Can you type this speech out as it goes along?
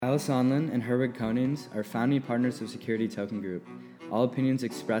Kyle Sonlin and Herwig Konings are founding partners of Security Token Group. All opinions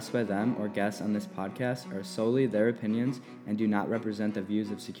expressed by them or guests on this podcast are solely their opinions and do not represent the views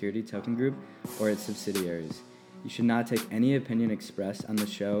of Security Token Group or its subsidiaries. You should not take any opinion expressed on the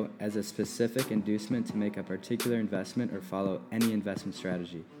show as a specific inducement to make a particular investment or follow any investment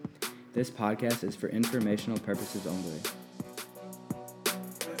strategy. This podcast is for informational purposes only.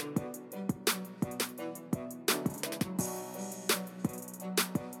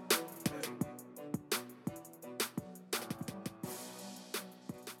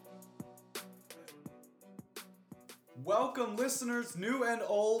 Welcome, listeners, new and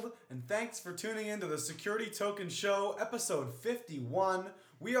old, and thanks for tuning in to the Security Token Show, episode 51.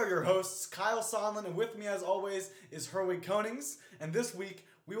 We are your hosts, Kyle Sonlin, and with me, as always, is Herwig Konings. And this week,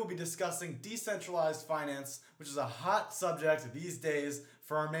 we will be discussing decentralized finance, which is a hot subject these days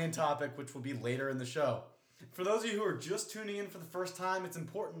for our main topic, which will be later in the show. For those of you who are just tuning in for the first time, it's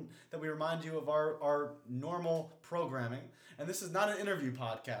important that we remind you of our normal programming. And this is not an interview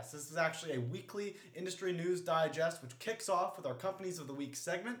podcast. This is actually a weekly industry news digest, which kicks off with our Companies of the Week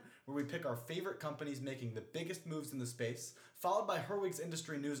segment, where we pick our favorite companies making the biggest moves in the space, followed by Herwig's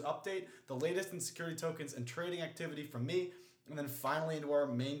industry news update, the latest in security tokens and trading activity from me, and then finally into our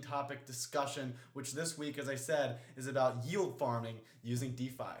main topic discussion, which this week, as I said, is about yield farming using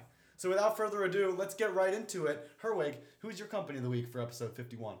DeFi. So without further ado, let's get right into it. Herwig, who's your company of the week for episode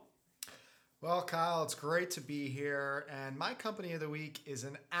 51? Well, Kyle, it's great to be here, and my company of the week is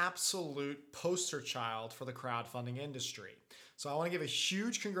an absolute poster child for the crowdfunding industry. So I want to give a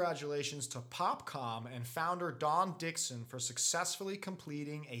huge congratulations to Popcom and founder Don Dixon for successfully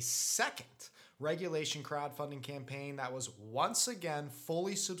completing a second regulation crowdfunding campaign that was once again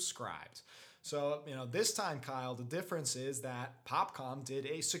fully subscribed. So, this time, Kyle, the difference is that Popcom did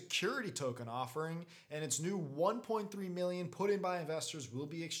a security token offering, and its new 1.3 million put in by investors will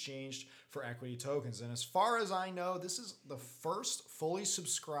be exchanged for equity tokens. And as far as I know, this is the first fully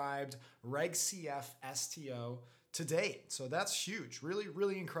subscribed Reg CF STO to date. So that's huge. Really,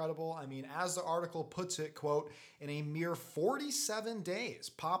 really incredible. I mean, as the article puts it, quote, in a mere 47 days,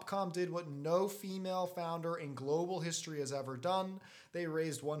 Popcom did what no female founder in global history has ever done. They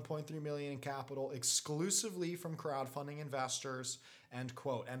raised 1.3 million in capital exclusively from crowdfunding investors, end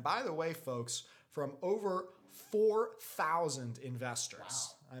quote. And by the way, folks, from over 4,000 investors.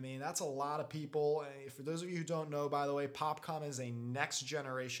 Wow. I mean, that's a lot of people. For those of you who don't know, by the way, Popcom is a next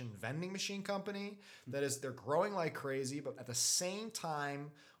generation vending machine company. They're growing like crazy, but at the same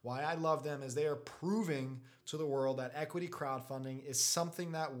time, why I love them is they are proving to the world that equity crowdfunding is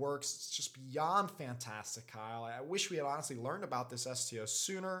something that works. It's just beyond fantastic, Kyle. I wish we had honestly learned about this STO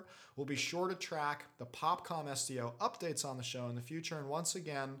sooner. We'll be sure to track the Popcom STO updates on the show in the future. And once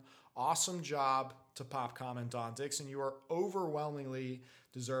again, awesome job to Popcom and Don Dixon. You are overwhelmingly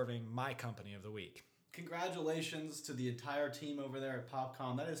deserving my company of the week. Congratulations to the entire team over there at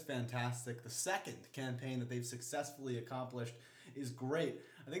Popcom. That is fantastic. The second campaign that they've successfully accomplished is great.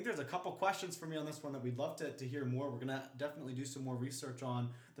 I think there's a couple questions for me on this one that we'd love to hear more. We're going to definitely do some more research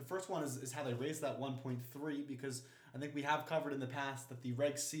on. The first one is how they raised that 1.3, because I think we have covered in the past that the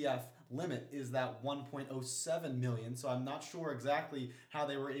Reg CF limit is that 1.07 million. So I'm not sure exactly how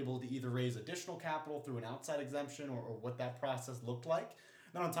they were able to either raise additional capital through an outside exemption or what that process looked like.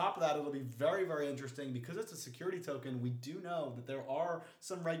 Then on top of that, it'll be very, very interesting because it's a security token. We do know that there are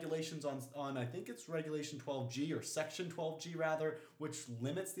some regulations on I think it's Regulation 12G or Section 12G rather, which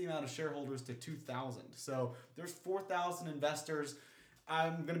limits the amount of shareholders to 2,000. So there's 4,000 investors.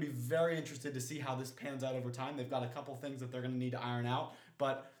 I'm going to be very interested to see how this pans out over time. They've got a couple things that they're going to need to iron out,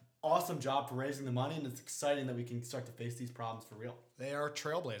 but awesome job for raising the money, and it's exciting that we can start to face these problems for real. They are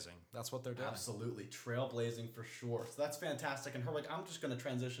trailblazing. That's what they're doing. Absolutely. Trailblazing for sure. So that's fantastic. And Herwig, I'm just going to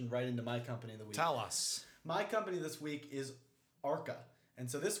transition right into my company of the week. Tell us. My company this week is Arca. And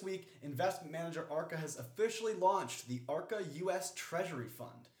so this week, investment manager Arca has officially launched the Arca US Treasury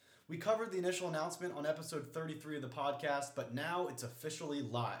Fund. We covered the initial announcement on episode 33 of the podcast, but now it's officially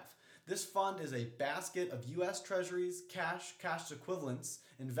live. This fund is a basket of U.S. Treasuries, cash equivalents,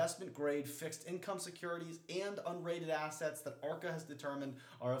 investment-grade fixed income securities, and unrated assets that Arca has determined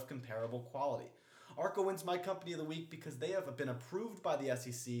are of comparable quality. Arca wins my company of the week because they have been approved by the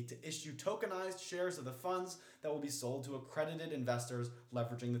SEC to issue tokenized shares of the funds that will be sold to accredited investors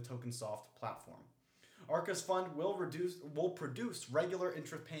leveraging the TokenSoft platform. Arca's fund will produce regular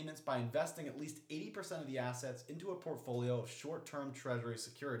interest payments by investing at least 80% of the assets into a portfolio of short-term treasury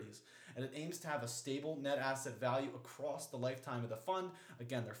securities, and it aims to have a stable net asset value across the lifetime of the fund.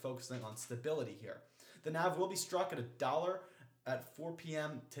 Again, they're focusing on stability here. The NAV will be struck at $1 at 4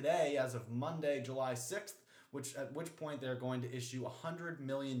 p.m. today as of Monday, July 6th, at which point they're going to issue 100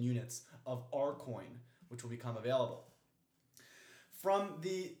 million units of R coin, which will become available. From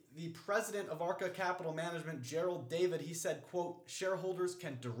the president of Arca Capital Management, Gerald David, he said, quote, shareholders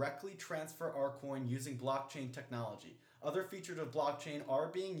can directly transfer R coin using blockchain technology. Other features of blockchain are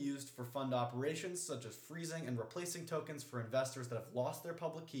being used for fund operations, such as freezing and replacing tokens for investors that have lost their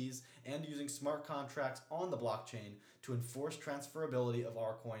public keys, and using smart contracts on the blockchain to enforce transferability of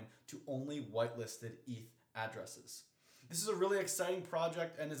R coin to only whitelisted ETH addresses. This is a really exciting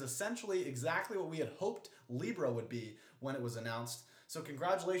project and is essentially exactly what we had hoped Libra would be when it was announced. So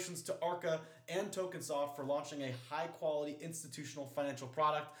congratulations to Arca and TokenSoft for launching a high-quality institutional financial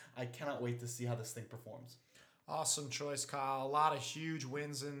product. I cannot wait to see how this thing performs. Awesome choice, Kyle. A lot of huge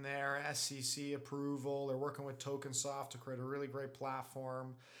wins in there. SEC approval. They're working with TokenSoft to create a really great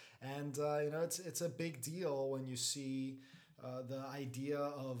platform. And, it's a big deal when you see the idea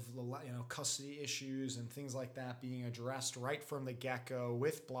of custody issues and things like that being addressed right from the get-go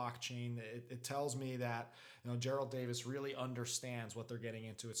with blockchain. It tells me that Gerald Davis really understands what they're getting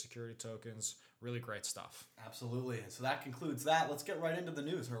into with security tokens. Really great stuff. Absolutely. So that concludes that. Let's get right into the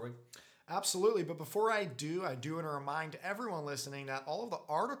news, Herwig. Absolutely. But before I do want to remind everyone listening that all of the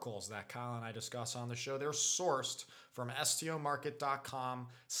articles that Kyle and I discuss on the show, they're sourced from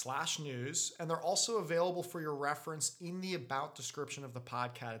stomarket.com/news, and they're also available for your reference in the about description of the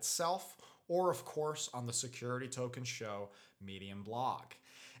podcast itself, or of course on the Security Token Show Medium blog.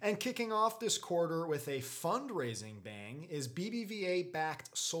 And kicking off this quarter with a fundraising bang is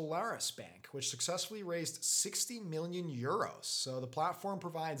BBVA-backed Solaris Bank, which successfully raised 60 million euros. So the platform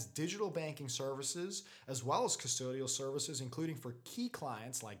provides digital banking services as well as custodial services, including for key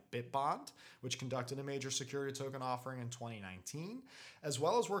clients like Bitbond, which conducted a major security token offering in 2019, as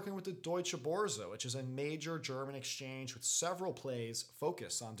well as working with the Deutsche Börse, which is a major German exchange with several plays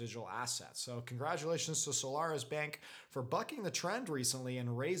focused on digital assets. So congratulations to Solaris Bank for bucking the trend recently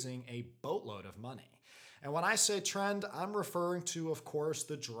and raising a boatload of money. And when I say trend, I'm referring to, of course,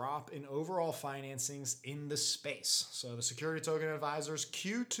 the drop in overall financings in the space. So the Security Token Advisors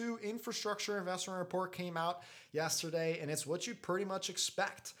Q2 Infrastructure Investment Report came out yesterday, and it's what you'd pretty much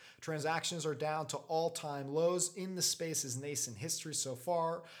expect. Transactions are down to all-time lows in the space's nascent history so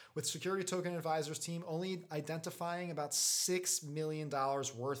far, with Security Token Advisors team only identifying about $6 million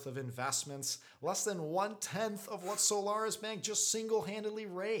worth of investments, less than 1/10 of what Solaris Bank just single-handedly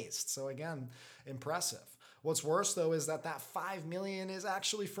raised. So again, impressive. What's worse, though, is that $5 million is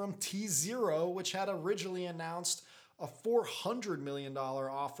actually from T0, which had originally announced a $400 million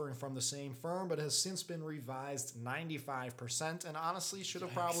offering from the same firm, but has since been revised 95% and honestly should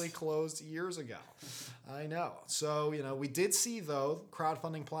have probably closed years ago. I know. So, we did see, though,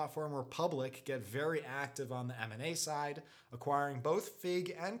 crowdfunding platform Republic get very active on the M&A side, acquiring both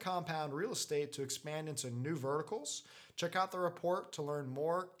FIG and Compound real estate to expand into new verticals. Check out the report to learn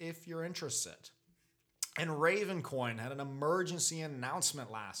more if you're interested. And Ravencoin had an emergency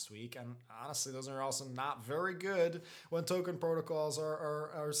announcement last week, and honestly, those are also not very good when token protocols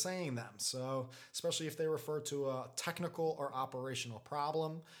are saying them. So, especially if they refer to a technical or operational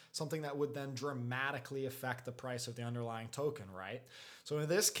problem, something that would then dramatically affect the price of the underlying token, right? So in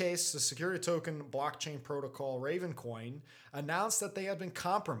this case, the security token blockchain protocol Ravencoin announced that they had been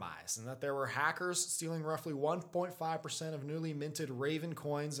compromised and that there were hackers stealing roughly 1.5% of newly minted Raven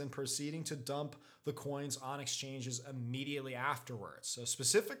coins and proceeding to dump the coins on exchanges immediately afterwards. So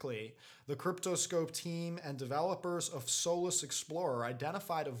specifically, the Cryptoscope team and developers of Solus Explorer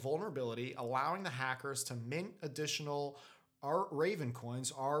identified a vulnerability allowing the hackers to mint additional Raven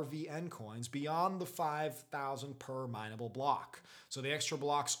coins, RVN coins, beyond the 5,000 per mineable block. So the extra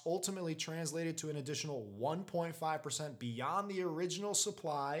blocks ultimately translated to an additional 1.5% beyond the original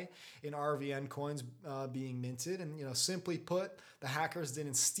supply in RVN coins being minted. And, simply put, the hackers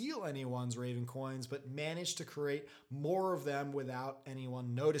didn't steal anyone's Raven coins, but managed to create more of them without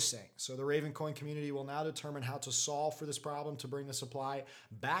anyone noticing. So the Raven coin community will now determine how to solve for this problem to bring the supply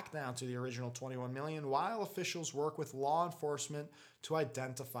back down to the original 21 million, while officials work with law enforcement to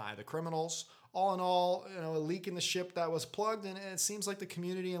identify the criminals. All in all, a leak in the ship that was plugged, and it seems like the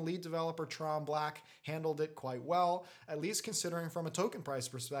community and lead developer Tron Black handled it quite well, at least considering from a token price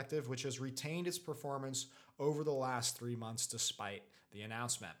perspective, which has retained its performance over the last 3 months despite the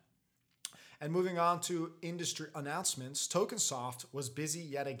announcement. And moving on to industry announcements, TokenSoft was busy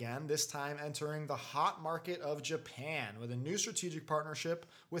yet again, this time entering the hot market of Japan with a new strategic partnership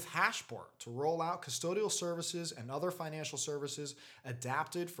with Hashport to roll out custodial services and other financial services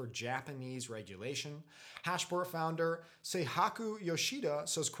adapted for Japanese regulation. Hashport founder Seihaku Yoshida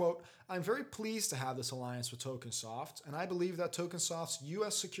says, quote, I'm very pleased to have this alliance with Tokensoft, and I believe that Tokensoft's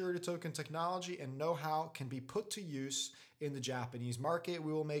US security token technology and know-how can be put to use in the Japanese market.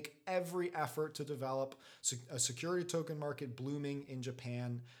 We will make every effort to develop a security token market blooming in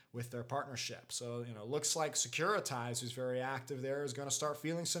Japan with their partnership. So, looks like Securitize, who's very active there, is going to start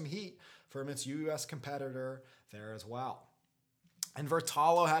feeling some heat from its US competitor there as well. And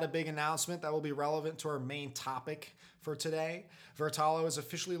Vertalo had a big announcement that will be relevant to our main topic for today. Vertalo is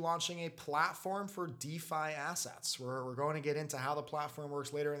officially launching a platform for DeFi assets. We're going to get into how the platform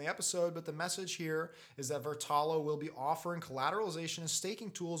works later in the episode, but the message here is that Vertalo will be offering collateralization and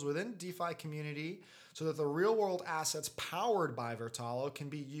staking tools within the DeFi community so that the real-world assets powered by Vertalo can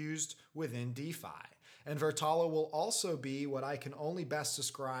be used within DeFi. And Vertalo will also be what I can only best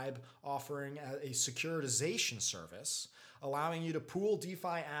describe offering a securitization service, allowing you to pool DeFi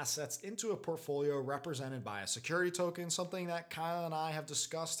assets into a portfolio represented by a security token, something that Kyle and I have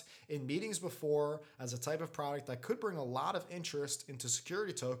discussed in meetings before as a type of product that could bring a lot of interest into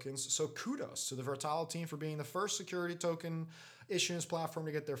security tokens. So kudos to the Vertalo team for being the first security token issuance platform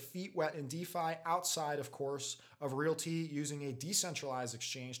to get their feet wet in DeFi outside, of course, of Realty, using a decentralized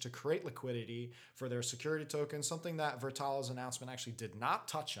exchange to create liquidity for their security tokens, something that Vertalo's announcement actually did not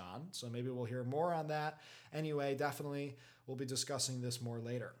touch on. So maybe we'll hear more on that. Anyway, definitely we'll be discussing this more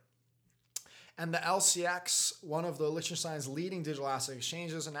later. And the LCX, one of the Liechtenstein's leading digital asset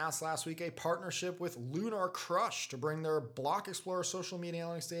exchanges, announced last week a partnership with Lunar Crush to bring their Block Explorer social media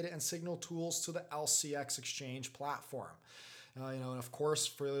analytics data and signal tools to the LCX exchange platform. And of course,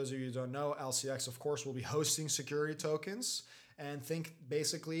 for those of you who don't know, LCX, of course, will be hosting security tokens, and think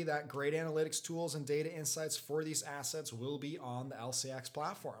basically that great analytics tools and data insights for these assets will be on the LCX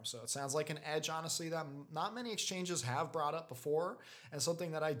platform. So it sounds like an edge, honestly, that not many exchanges have brought up before, and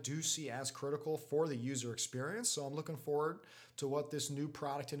something that I do see as critical for the user experience. So I'm looking forward to what this new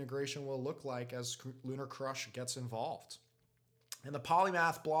product integration will look like as Lunar Crush gets involved. And the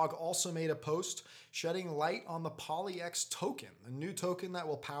Polymath blog also made a post shedding light on the PolyX token, the new token that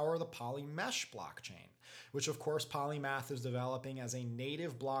will power the Polymesh blockchain, which of course Polymath is developing as a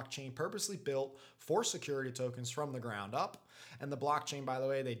native blockchain purposely built for security tokens from the ground up. And the blockchain, by the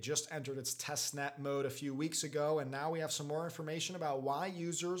way, they just entered its testnet mode a few weeks ago, and now we have some more information about why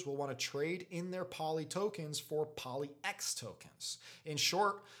users will want to trade in their Poly tokens for PolyX tokens. In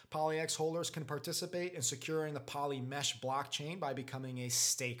short, PolyX holders can participate in securing the Polymesh blockchain by becoming a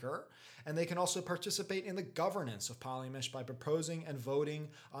staker, and they can also participate in the governance of Polymesh by proposing and voting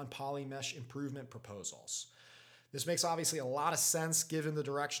on Polymesh improvement proposals. This makes obviously a lot of sense given the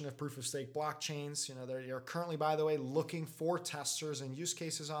direction of proof-of-stake blockchains. They're currently, by the way, looking for testers and use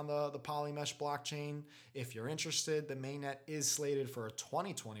cases on the Polymesh blockchain. If you're interested, the mainnet is slated for a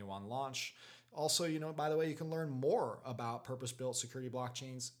 2021 launch. Also, by the way, you can learn more about purpose-built security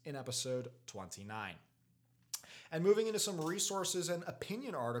blockchains in episode 29. And moving into some resources and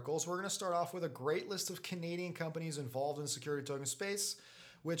opinion articles, we're going to start off with a great list of Canadian companies involved in the security token space,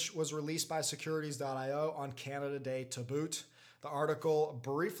 which was released by securities.io on Canada Day to boot. The article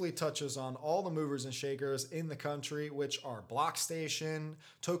briefly touches on all the movers and shakers in the country, which are BlockStation,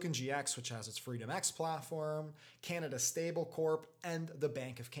 TokenGX, which has its FreedomX platform, Canada Stable Corp, and the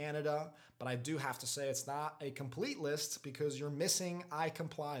Bank of Canada. But I do have to say it's not a complete list because you're missing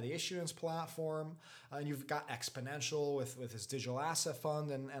iComply, the issuance platform, and you've got Exponential with its digital asset fund,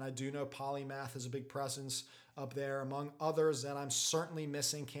 and I do know Polymath is a big presence up there, among others that I'm certainly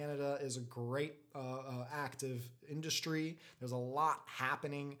missing. Canada is a great active industry. There's a lot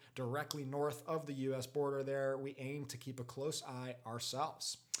happening directly north of the US border there. We aim to keep a close eye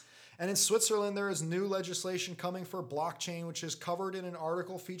ourselves. And in Switzerland, there is new legislation coming for blockchain, which is covered in an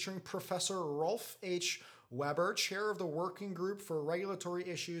article featuring Professor Rolf H. Weber, chair of the working group for regulatory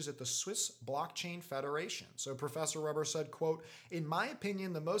issues at the Swiss Blockchain Federation. So Professor Weber said, quote, "In my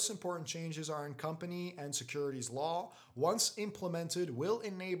opinion, the most important changes are in company and securities law. Once implemented, will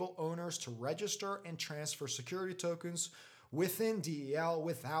enable owners to register and transfer security tokens within DEL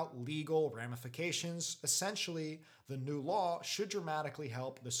without legal ramifications. Essentially, the new law should dramatically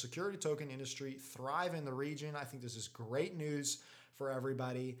help the security token industry thrive in the region." I think this is great news for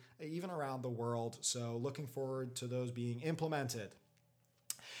everybody, even around the world. So looking forward to those being implemented.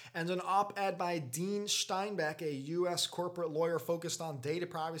 And an op-ed by Dean Steinbeck, a U.S. corporate lawyer focused on data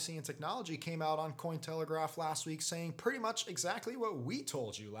privacy and technology, came out on Cointelegraph last week saying pretty much exactly what we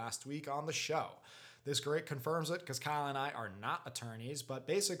told you last week on the show. This great confirms it because Kyle and I are not attorneys, but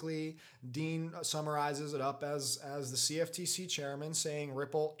basically Dean summarizes it up as the CFTC chairman saying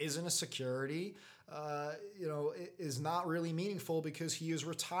Ripple isn't a security, is not really meaningful because he is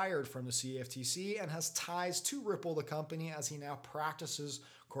retired from the CFTC and has ties to Ripple, the company, as he now practices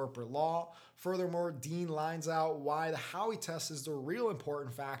corporate law. Furthermore, Dean lines out why the Howey test is the real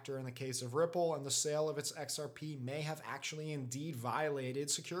important factor in the case of Ripple, and the sale of its XRP may have actually indeed violated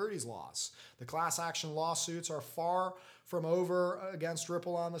securities laws. The class action lawsuits are far from over against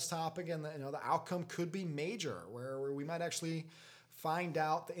Ripple on this topic, and the outcome could be major, where we might actually find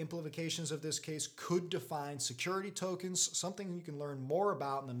out the implications of this case could define security tokens, something you can learn more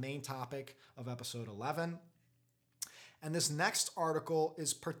about in the main topic of episode 11. And this next article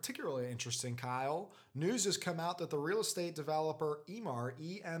is particularly interesting, Kyle. News has come out that the real estate developer EMAR,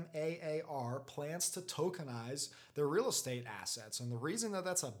 E-M-A-A-R, plans to tokenize their real estate assets. And the reason that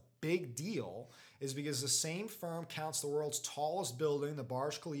that's a big deal is because the same firm counts the world's tallest building, the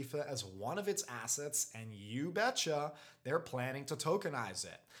Burj Khalifa, as one of its assets, and you betcha they're planning to tokenize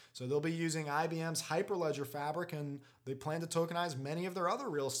it. So they'll be using IBM's Hyperledger Fabric, and they plan to tokenize many of their other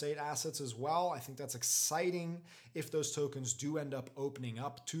real estate assets as well. I think that's exciting if those tokens do end up opening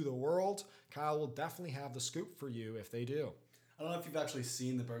up to the world. Kyle will definitely have the scoop for you if they do. I don't know if you've actually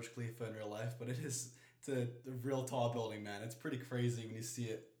seen the Burj Khalifa in real life, but it's a real tall building, man. It's pretty crazy when you see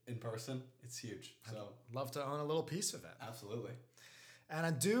it in person. It's huge. So I'd love to own a little piece of it. Absolutely. And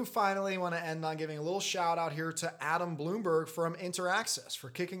I do finally want to end on giving a little shout out here to Adam Bloomberg from Interaxis for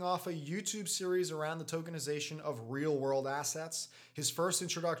kicking off a YouTube series around the tokenization of real world assets. His first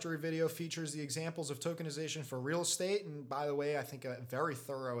introductory video features the examples of tokenization for real estate. And by the way, I think a very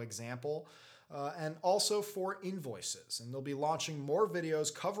thorough example. And also for invoices. And they'll be launching more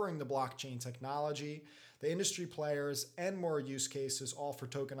videos covering the blockchain technology, the industry players, and more use cases, all for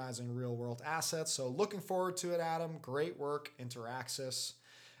tokenizing real-world assets. So looking forward to it, Adam. Great work, Interaxis.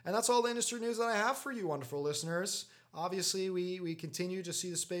 And that's all the industry news that I have for you, wonderful listeners. Obviously, we continue to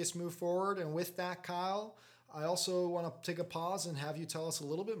see the space move forward. And with that, Kyle, I also want to take a pause and have you tell us a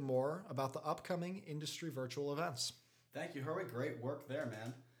little bit more about the upcoming industry virtual events. Thank you, Hurley. Great work there,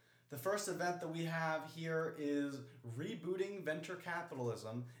 man. The first event that we have here is Rebooting Venture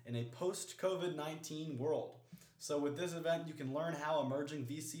Capitalism in a Post-COVID-19 World. So with this event, you can learn how emerging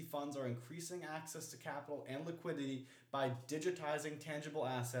VC funds are increasing access to capital and liquidity by digitizing tangible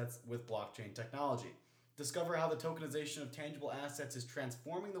assets with blockchain technology. Discover how the tokenization of tangible assets is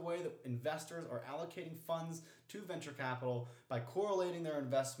transforming the way that investors are allocating funds to venture capital by correlating their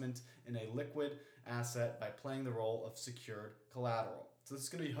investment in a liquid asset by playing the role of secured collateral. So this is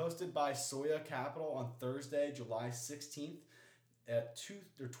going to be hosted by Soya Capital on Thursday, July 16th at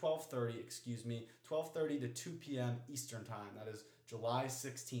 12:30 to 2 p.m. Eastern Time. That is July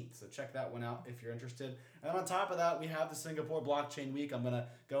 16th. So check that one out if you're interested. And on top of that, we have the Singapore Blockchain Week. I'm going to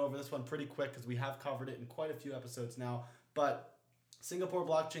go over this one pretty quick because we have covered it in quite a few episodes now. But Singapore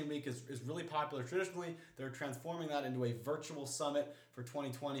Blockchain Week is really popular. Traditionally, they're transforming that into a virtual summit for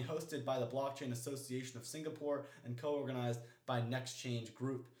 2020 hosted by the Blockchain Association of Singapore and co-organized by NextChange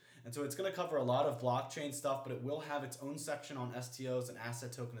Group. And so it's going to cover a lot of blockchain stuff, but it will have its own section on STOs and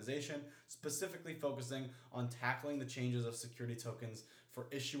asset tokenization, specifically focusing on tackling the changes of security tokens for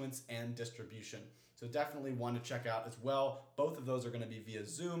issuance and distribution. So definitely one to check out as well. Both of those are going to be via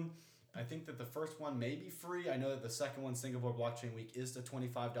Zoom. I think that the first one may be free. I know that the second one, Singapore Blockchain Week, is the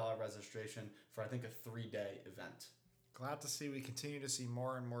 $25 registration for, I think, a 3-day event. Glad to see we continue to see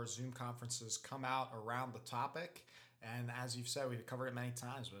more and more Zoom conferences come out around the topic. And as you've said, we've covered it many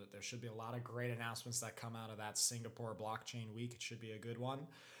times, but there should be a lot of great announcements that come out of that Singapore Blockchain Week. It should be a good one.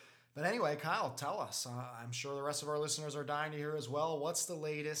 But anyway, Kyle, tell us. I'm sure the rest of our listeners are dying to hear as well. What's the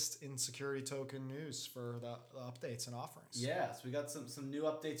latest in security token news for the updates and offerings? Yes, we got some new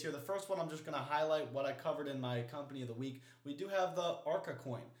updates here. The first one, I'm just going to highlight what I covered in my company of the week. We do have the Arca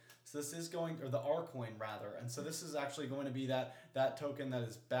coin. So this is going, or the R coin rather. And so this is actually going to be that token that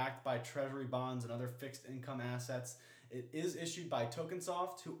is backed by treasury bonds and other fixed income assets. It is issued by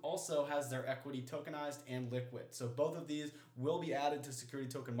TokenSoft, who also has their equity tokenized and liquid. So both of these will be added to security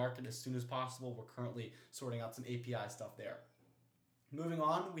token market as soon as possible. We're currently sorting out some API stuff there. Moving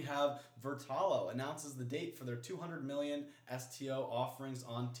on, we have Vertalo announces the date for their 200 million STO offerings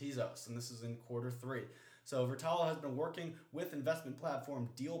on Tezos, and this is in Q3. So Vertalo has been working with investment platform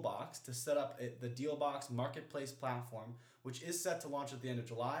Dealbox to set up the Dealbox marketplace platform, which is set to launch at the end of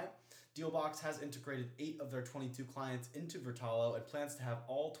July. Dealbox has integrated 8 of their 22 clients into Vertalo and plans to have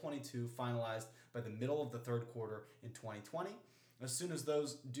all 22 finalized by the middle of the third quarter in 2020. As soon as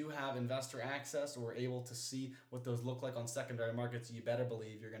those do have investor access or we're able to see what those look like on secondary markets, you better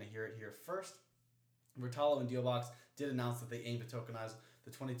believe you're going to hear it here first. Vertalo and Dealbox did announce that they aim to tokenize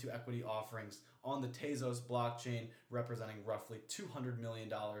the 22 equity offerings on the Tezos blockchain, representing roughly $200 million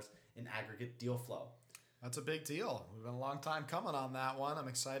in aggregate deal flow. That's a big deal. We've been a long time coming on that one. I'm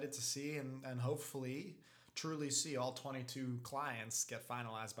excited to see and hopefully truly see all 22 clients get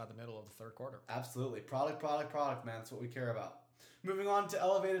finalized by the middle of the third quarter. Absolutely. Product, man. That's what we care about. Moving on to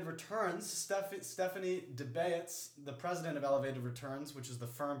Elevated Returns, Stephanie DeBaetz, the president of Elevated Returns, which is the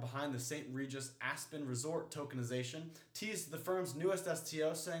firm behind the St. Regis Aspen Resort tokenization, teased the firm's newest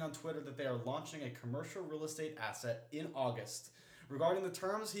STO, saying on Twitter that they are launching a commercial real estate asset in August. Regarding the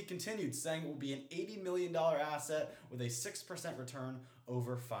terms, he continued, saying it will be an $80 million asset with a 6% return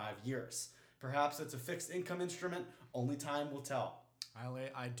over 5 years. Perhaps it's a fixed income instrument, only time will tell.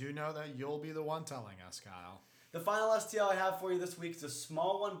 I do know that you'll be the one telling us, Kyle. The final STL I have for you this week is a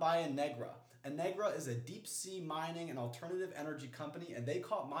small one by Enegra. Enegra is a deep sea mining and alternative energy company, and they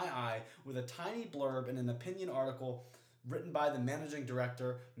caught my eye with a tiny blurb in an opinion article written by the managing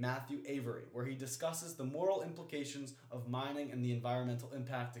director, Matthew Avery, where he discusses the moral implications of mining and the environmental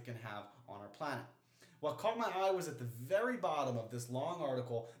impact it can have on our planet. What caught my eye was at the very bottom of this long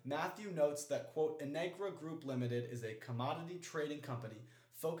article, Matthew notes that, quote, Enegra Group Limited is a commodity trading company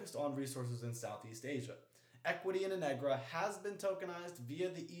focused on resources in Southeast Asia. Equity in Enegra has been tokenized via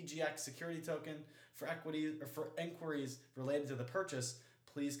the EGX security token. For inquiries related to the purchase,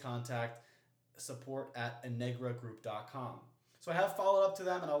 please contact support@enegragroup.com. So I have followed up to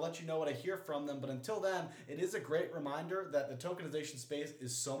them, and I'll let you know what I hear from them. But until then, it is a great reminder that the tokenization space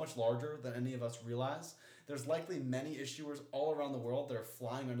is so much larger than any of us realize. There's likely many issuers all around the world that are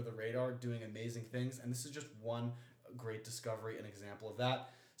flying under the radar, doing amazing things, and this is just one great discovery and example of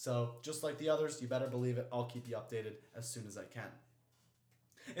that. So just like the others, you better believe it. I'll keep you updated as soon as I can.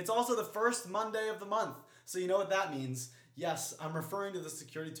 It's also the first Monday of the month, so you know what that means. Yes, I'm referring to the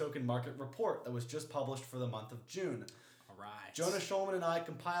Security Token Market Report that was just published for the month of June. All right. Jonas Schulman and I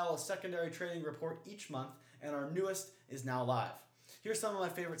compile a secondary trading report each month, and our newest is now live. Here's some of my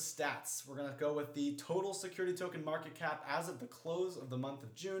favorite stats. We're going to go with the total security token market cap as of the close of the month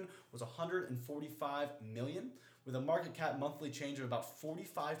of June was 145 million, with a market cap monthly change of about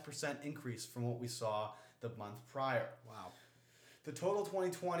 45% increase from what we saw the month prior. Wow. The total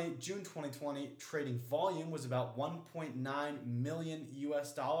June 2020 trading volume was about 1.9 million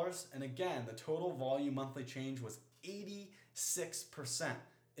US dollars. And again, the total volume monthly change was 86%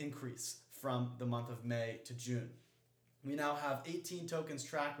 increase from the month of May to June. We now have 18 tokens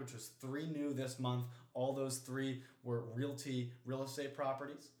tracked, which was 3 new this month. All those 3 were real estate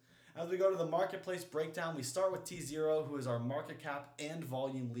properties. As we go to the marketplace breakdown, we start with T0, who is our market cap and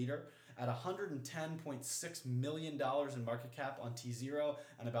volume leader, at $110.6 million in market cap on T0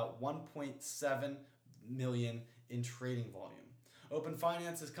 and about 1.7 million in trading volume. Open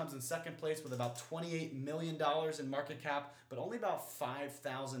Finances comes in second place with about $28 million in market cap, but only about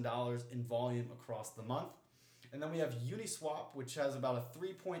 $5,000 in volume across the month. And then we have Uniswap, which has about a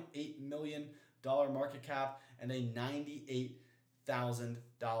 $3.8 million market cap and a $98,000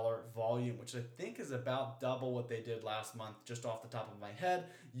 volume, which I think is about double what they did last month, just off the top of my head.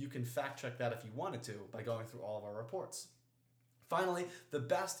 You can fact check that if you wanted to by going through all of our reports. Finally, the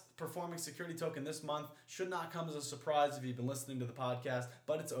best performing security token this month should not come as a surprise if you've been listening to the podcast,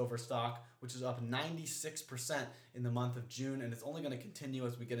 but it's Overstock, which is up 96% in the month of June, and it's only going to continue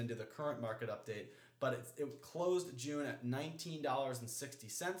as we get into the current market update. But it closed June at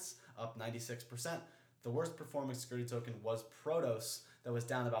 $19.60, up 96%. The worst performing security token was Protos, that was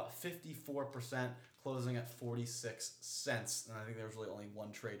down about 54%, closing at 46 cents. And I think there was really only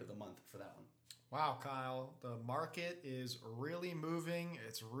one trade of the month for that one. Wow, Kyle, the market is really moving.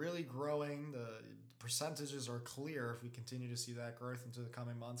 It's really growing. The percentages are clear if we continue to see that growth into the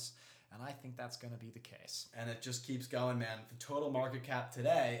coming months. And I think that's going to be the case. And it just keeps going, man. The total market cap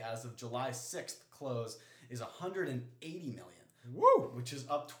today, as of July 6th close, is 180 million. Woo! Which is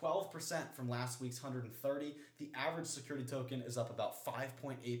up 12% from last week's 130. The average security token is up about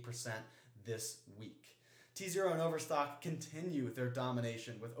 5.8% this week. T0 and Overstock continue their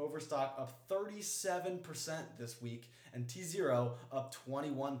domination, with Overstock up 37% this week and T0 up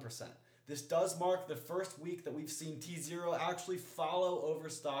 21%. This does mark the first week that we've seen T0 actually follow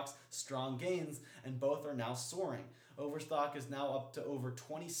Overstock's strong gains, and both are now soaring. Overstock is now up to over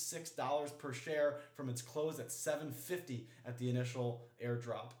 $26 per share from its close at $7.50 at the initial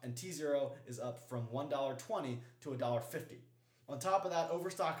airdrop, and T0 is up from $1.20 to $1.50. On top of that,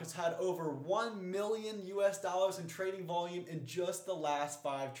 Overstock has had over $1 million in trading volume in just the last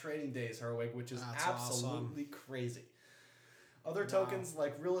 5 trading days, Herwig, which is absolutely crazy. Other tokens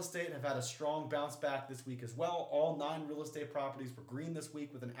like real estate have had a strong bounce back this week as well. All 9 real estate properties were green this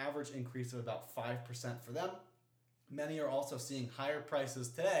week, with an average increase of about 5% for them. Many are also seeing higher prices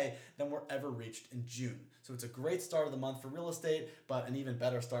today than were ever reached in June. So it's a great start of the month for real estate, but an even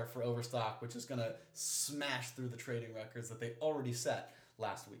better start for Overstock, which is going to smash through the trading records that they already set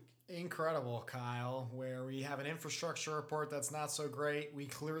last week. Incredible, Kyle, where we have an infrastructure report that's not so great. We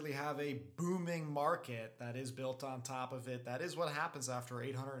clearly have a booming market that is built on top of it. That is what happens after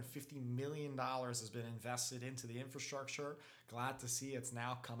 $850 million has been invested into the infrastructure. Glad to see it's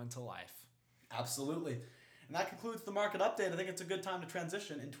now coming to life. Absolutely. And that concludes the market update. I think it's a good time to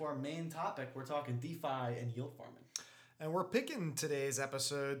transition into our main topic. We're talking DeFi and yield farming. And we're picking today's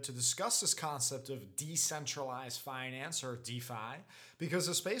episode to discuss this concept of decentralized finance, or DeFi, because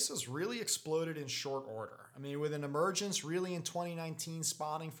the space has really exploded in short order. I mean, with an emergence really in 2019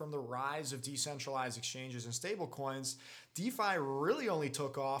 spawning from the rise of decentralized exchanges and stablecoins, DeFi really only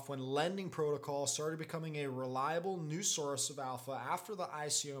took off when lending protocols started becoming a reliable new source of alpha after the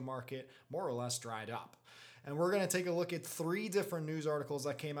ICO market more or less dried up. And we're going to take a look at 3 different news articles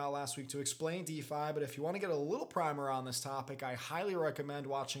that came out last week to explain DeFi. But if you want to get a little primer on this topic, I highly recommend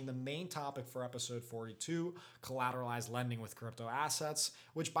watching the main topic for episode 42, collateralized lending with crypto assets,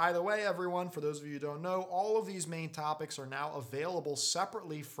 which, by the way, everyone, for those of you who don't know, all of these main topics are now available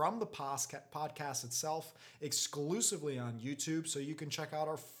separately from the podcast itself, exclusively on YouTube. So you can check out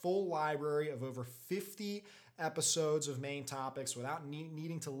our full library of over 50 episodes of main topics without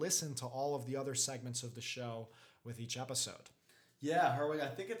needing to listen to all of the other segments of the show with each episode. Yeah, Herwig, I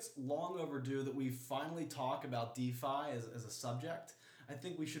think it's long overdue that we finally talk about DeFi as a subject. I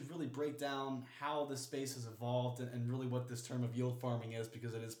think we should really break down how this space has evolved and really what this term of yield farming is,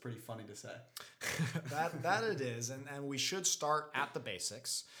 because it is pretty funny to say. that it is, and we should start at the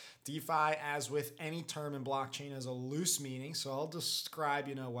basics. DeFi, as with any term in blockchain, has a loose meaning, so I'll describe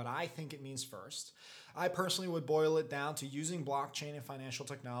what I think it means first. I personally would boil it down to using blockchain and financial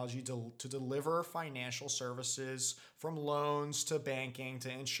technology to deliver financial services, from loans to banking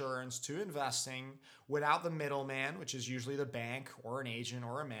to insurance to investing, without the middleman, which is usually the bank or an agent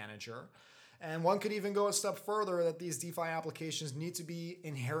or a manager. And one could even go a step further that these DeFi applications need to be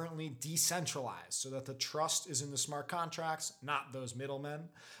inherently decentralized so that the trust is in the smart contracts, not those middlemen.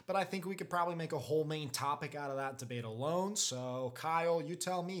 But I think we could probably make a whole main topic out of that debate alone. So Kyle, you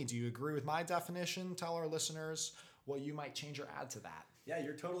tell me, do you agree with my definition? Tell our listeners what you might change or add to that. Yeah,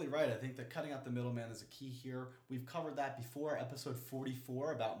 you're totally right. I think that cutting out the middleman is a key here. We've covered that before, episode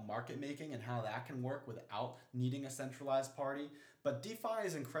 44, about market making and how that can work without needing a centralized party. But DeFi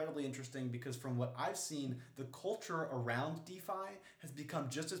is incredibly interesting because from what I've seen, the culture around DeFi has become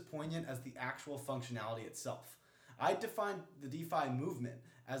just as poignant as the actual functionality itself. I define the DeFi movement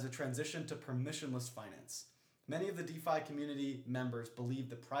as a transition to permissionless finance. Many of the DeFi community members believe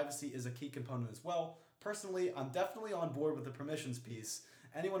that privacy is a key component as well. Personally, I'm definitely on board with the permissions piece.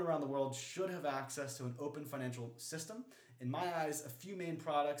 Anyone around the world should have access to an open financial system. In my eyes, a few main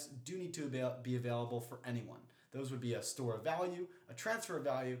products do need to be available for anyone. Those would be a store of value, a transfer of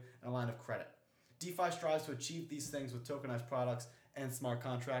value, and a line of credit. DeFi strives to achieve these things with tokenized products and smart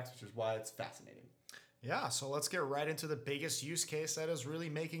contracts, which is why it's fascinating. Yeah, so let's get right into the biggest use case that is really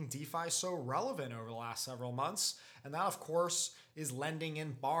making DeFi so relevant over the last several months. And that, of course, is lending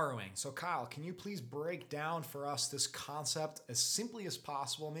and borrowing. So Kyle, can you please break down for us this concept as simply as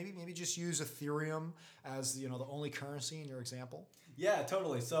possible? Maybe just use Ethereum as the only currency in your example. Yeah,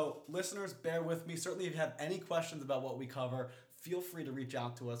 totally. So listeners, bear with me. Certainly if you have any questions about what we cover, feel free to reach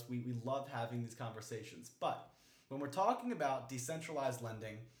out to us. We love having these conversations. But when we're talking about decentralized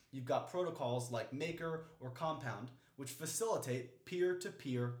lending, you've got protocols like Maker or Compound, which facilitate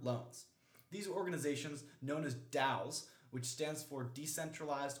peer-to-peer loans. These organizations, known as DAOs, which stands for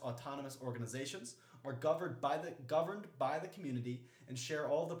Decentralized Autonomous Organizations, are governed by the community and share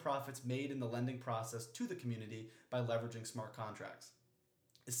all the profits made in the lending process to the community by leveraging smart contracts.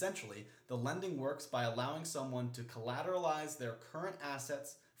 Essentially, the lending works by allowing someone to collateralize their current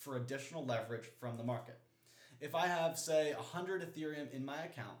assets for additional leverage from the market. If I have, say, 100 Ethereum in my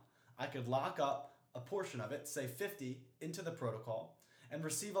account, I could lock up a portion of it, say 50, into the protocol and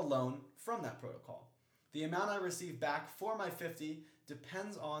receive a loan from that protocol. The amount I receive back for my 50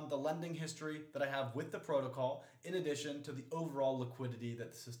 depends on the lending history that I have with the protocol, in addition to the overall liquidity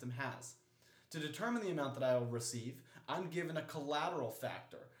that the system has. To determine the amount that I will receive, I'm given a collateral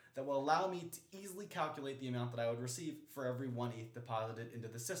factor that will allow me to easily calculate the amount that I would receive for every 1 ETH deposited into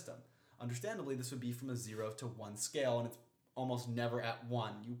the system. Understandably, this would be from a 0 to 1 scale, and it's almost never at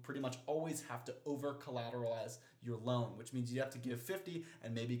 1. You pretty much always have to over-collateralize your loan, which means you have to give 50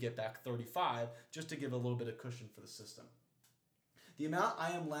 and maybe get back 35 just to give a little bit of cushion for the system. The amount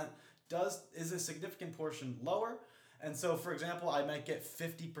I am lent is a significant portion lower, and so, for example, I might get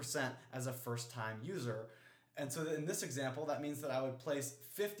 50% as a first-time user. And so in this example, that means that I would place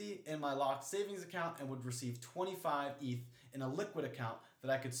 50 in my locked savings account and would receive 25 ETH in a liquid account that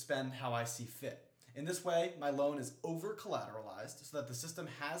I could spend how I see fit. In this way, my loan is over-collateralized so that the system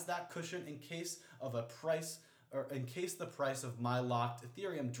has that cushion in case of a price, or in case the price of my locked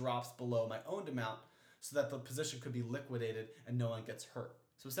Ethereum drops below my owned amount, so that the position could be liquidated and no one gets hurt.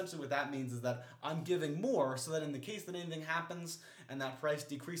 So essentially what that means is that I'm giving more so that in the case that anything happens and that price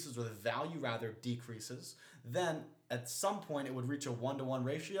decreases, or the value rather decreases, then at some point it would reach a 1-to-1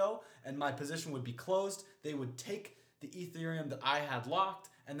 ratio and my position would be closed. They would take the Ethereum that I had locked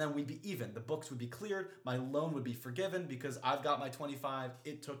and then we'd be even. The books would be cleared, my loan would be forgiven because I've got my 25,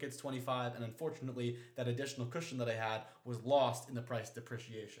 it took its 25, and unfortunately that additional cushion that I had was lost in the price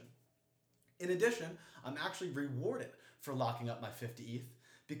depreciation. In addition, I'm actually rewarded for locking up my 50 ETH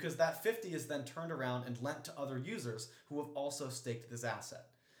because that 50 is then turned around and lent to other users who have also staked this asset.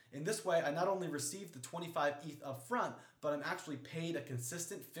 In this way, I not only receive the 25 ETH up front, but I'm actually paid a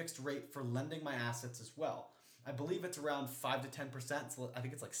consistent fixed rate for lending my assets as well. I believe it's around 5 to 10%, so I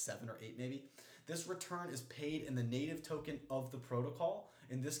think it's like 7 or 8 maybe. This return is paid in the native token of the protocol,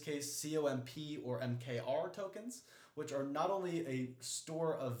 in this case COMP or MKR tokens, which are not only a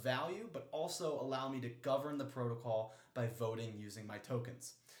store of value, but also allow me to govern the protocol by voting using my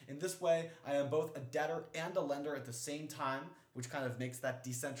tokens. In this way, I am both a debtor and a lender at the same time, which kind of makes that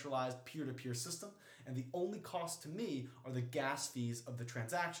decentralized peer-to-peer system, and the only cost to me are the gas fees of the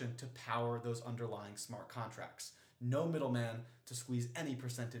transaction to power those underlying smart contracts. No middleman to squeeze any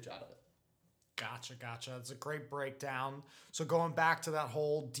percentage out of it. Gotcha. That's a great breakdown. So going back to that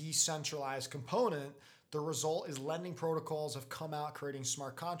whole decentralized component, the result is lending protocols have come out creating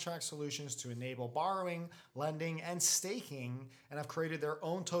smart contract solutions to enable borrowing, lending, and staking, and have created their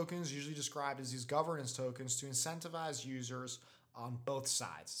own tokens, usually described as these governance tokens, to incentivize users on both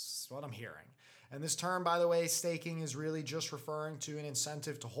sides. That's what I'm hearing. And this term, by the way, staking, is really just referring to an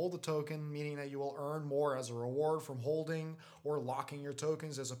incentive to hold the token, meaning that you will earn more as a reward from holding or locking your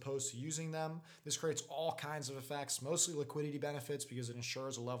tokens as opposed to using them. This creates all kinds of effects, mostly liquidity benefits because it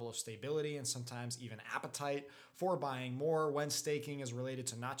ensures a level of stability and sometimes even appetite for buying more when staking is related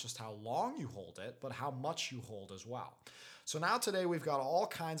to not just how long you hold it, but how much you hold as well. So now today we've got all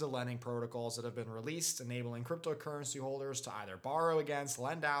kinds of lending protocols that have been released, enabling cryptocurrency holders to either borrow against,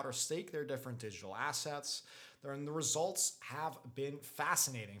 lend out, or stake their different digital assets. And the results have been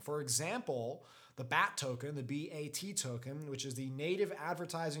fascinating. For example, the BAT token, the BAT token, which is the native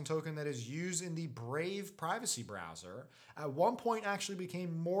advertising token that is used in the Brave privacy browser, at one point actually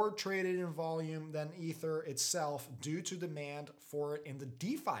became more traded in volume than Ether itself due to demand for it in the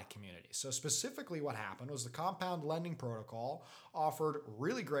DeFi community. So specifically what happened was the compound lending protocol offered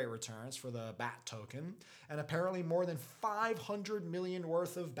really great returns for the BAT token, and apparently more than 500 million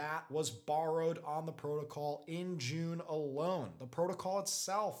worth of BAT was borrowed on the protocol in June alone. The protocol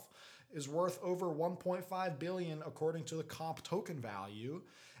itself is worth over 1.5 billion according to the comp token value.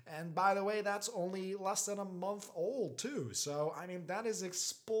 And by the way, that's only less than a month old too. So, I mean, that is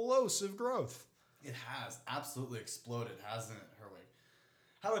explosive growth. It has absolutely exploded, hasn't it, Herwig?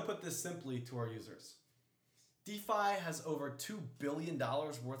 How do I put this simply to our users? DeFi has over $2 billion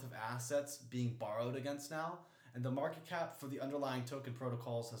worth of assets being borrowed against now, and the market cap for the underlying token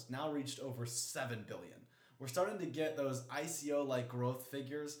protocols has now reached over $7 billion. We're starting to get those ICO-like growth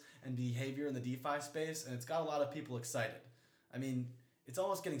figures and behavior in the DeFi space, and it's got a lot of people excited. I mean, it's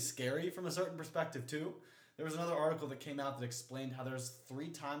almost getting scary from a certain perspective too. There was another article that came out that explained how there's 3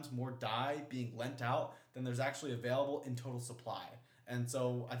 times more DAI being lent out than there's actually available in total supply. And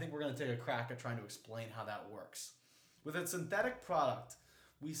so I think we're going to take a crack at trying to explain how that works. With a synthetic product,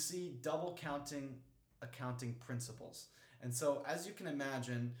 we see double counting accounting principles. And so as you can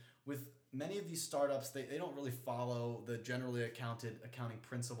imagine, with many of these startups, they don't really follow the generally accounted accounting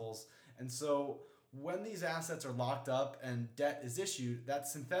principles. And so when these assets are locked up and debt is issued, that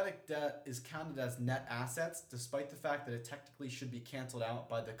synthetic debt is counted as net assets, despite the fact that it technically should be canceled out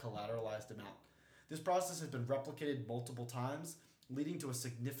by the collateralized amount. This process has been replicated multiple times, leading to a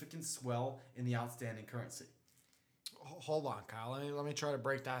significant swell in the outstanding currency. Hold on, Kyle. Let me try to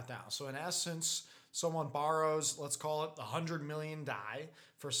break that down. So in essence, someone borrows, let's call it 100 million DAI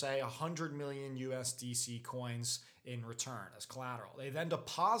for, say, 100 million USDC coins in return as collateral. They then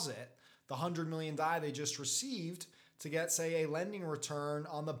deposit the 100 million DAI they just received to get, say, a lending return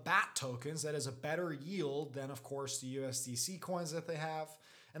on the BAT tokens that is a better yield than, of course, the USDC coins that they have.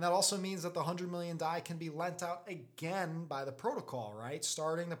 And that also means that the 100 million DAI can be lent out again by the protocol, right?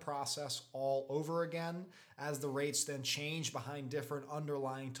 Starting the process all over again as the rates then change behind different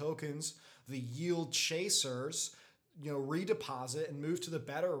underlying tokens. The yield chasers, redeposit and move to the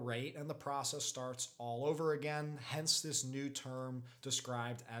better rate, and the process starts all over again. Hence this new term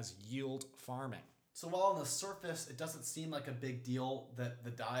described as yield farming. So while on the surface it doesn't seem like a big deal that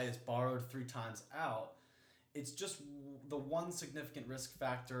the DAI is borrowed 3 times out, it's just the one significant risk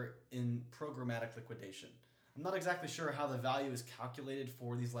factor in programmatic liquidation. I'm not exactly sure how the value is calculated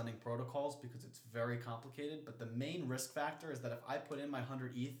for these lending protocols because it's very complicated, but the main risk factor is that if I put in my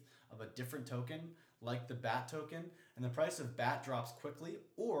 100 ETH of a different token, like the BAT token, and the price of BAT drops quickly,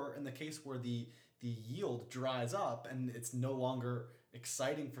 or in the case where the yield dries up and it's no longer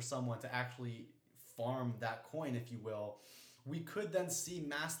exciting for someone to actually farm that coin, if you will, we could then see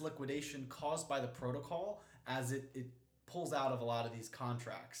mass liquidation caused by the protocol as it pulls out of a lot of these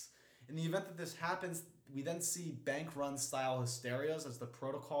contracts. In the event that this happens, we then see bank run style hysterias as the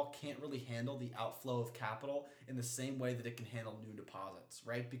protocol can't really handle the outflow of capital in the same way that it can handle new deposits,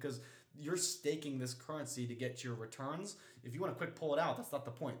 right? Because you're staking this currency to get your returns. If you want to quick pull it out, that's not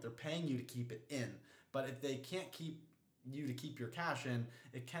the point. They're paying you to keep it in. But if they can't keep you to keep your cash in,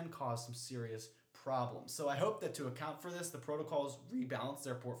 it can cause some serious problems. So I hope that to account for this, the protocols rebalance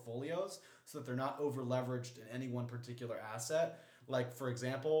their portfolios so that they're not over leveraged in any one particular asset. Like, for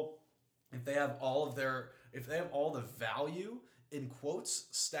example, if they have all the value in quotes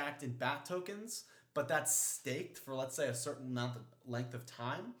stacked in BAT tokens, but that's staked for, let's say, a certain length of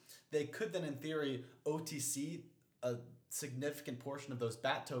time, they could then in theory OTC a significant portion of those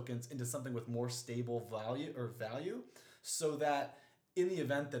BAT tokens into something with more stable value, so that in the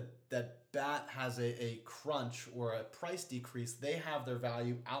event that BAT has a crunch or a price decrease, they have their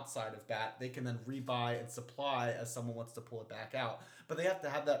value outside of BAT. They can then rebuy and supply as someone wants to pull it back out. But they have to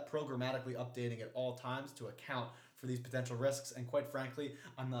have that programmatically updating at all times to account for these potential risks. And quite frankly,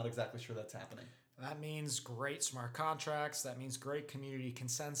 I'm not exactly sure that's happening. That means great smart contracts. That means great community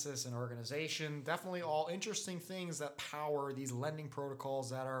consensus and organization. Definitely all interesting things that power these lending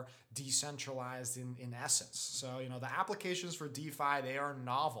protocols that are decentralized in essence. So, the applications for DeFi, they are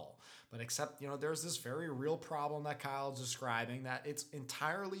novel. But except, there's this very real problem that Kyle's describing, that it's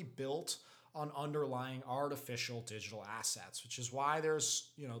entirely built on underlying artificial digital assets, which is why there's,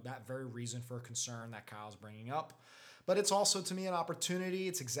 that very reason for concern that Kyle's bringing up. But it's also, to me, an opportunity.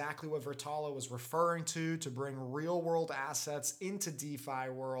 It's exactly what Vertalo was referring to bring real-world assets into DeFi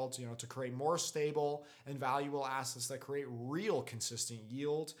worlds, to create more stable and valuable assets that create real consistent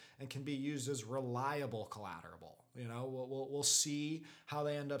yield and can be used as reliable collateral. We'll see how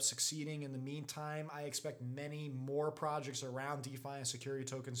they end up succeeding. In the meantime, I expect many more projects around DeFi and security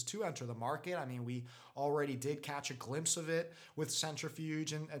tokens to enter the market. I mean, we already did catch a glimpse of it with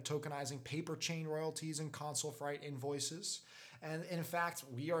Centrifuge and tokenizing paper chain royalties and console fright invoices. And in fact,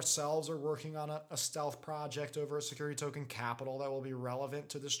 we ourselves are working on a stealth project over a security token Capital that will be relevant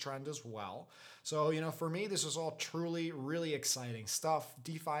to this trend as well. So, for me, this is all truly, really exciting stuff.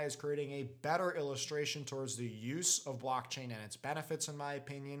 DeFi is creating a better illustration towards the use of blockchain and its benefits, in my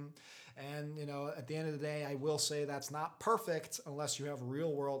opinion. And, at the end of the day, I will say that's not perfect unless you have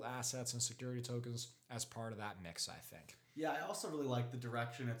real world assets and security tokens as part of that mix, I think. Yeah, I also really like the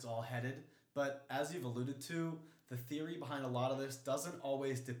direction it's all headed. But as you've alluded to, the theory behind a lot of this doesn't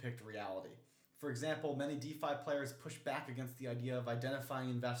always depict reality. For example, many DeFi players push back against the idea of identifying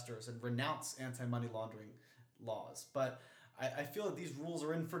investors and renounce anti-money laundering laws. But I feel that these rules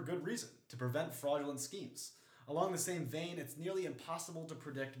are in for good reason, to prevent fraudulent schemes. Along the same vein, it's nearly impossible to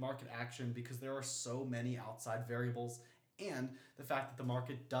predict market action because there are so many outside variables, and the fact that the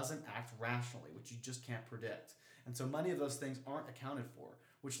market doesn't act rationally, which you just can't predict. And so many of those things aren't accounted for,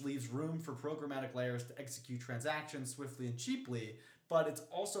 which leaves room for programmatic layers to execute transactions swiftly and cheaply. But it's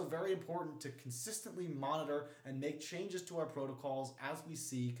also very important to consistently monitor and make changes to our protocols as we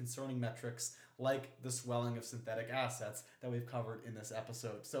see concerning metrics like the swelling of synthetic assets that we've covered in this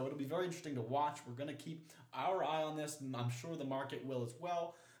episode. So it'll be very interesting to watch. We're going to keep our eye on this. I'm sure the market will as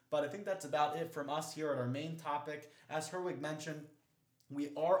well. But I think that's about it from us here at our main topic. As Herwig mentioned, we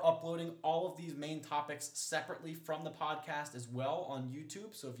are uploading all of these main topics separately from the podcast as well on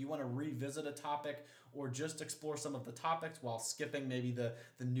YouTube. So if you want to revisit a topic or just explore some of the topics while skipping maybe the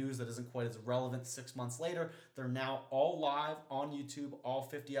news that isn't quite as relevant 6 months later, they're now all live on YouTube, all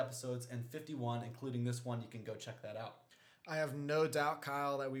 50 episodes and 51, including this one. You can go check that out. I have no doubt,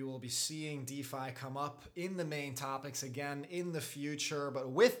 Kyle, that we will be seeing DeFi come up in the main topics again in the future.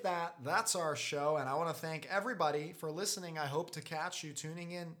 But with that, that's our show. And I want to thank everybody for listening. I hope to catch you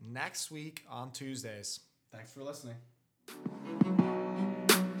tuning in next week on Tuesdays. Thanks for listening.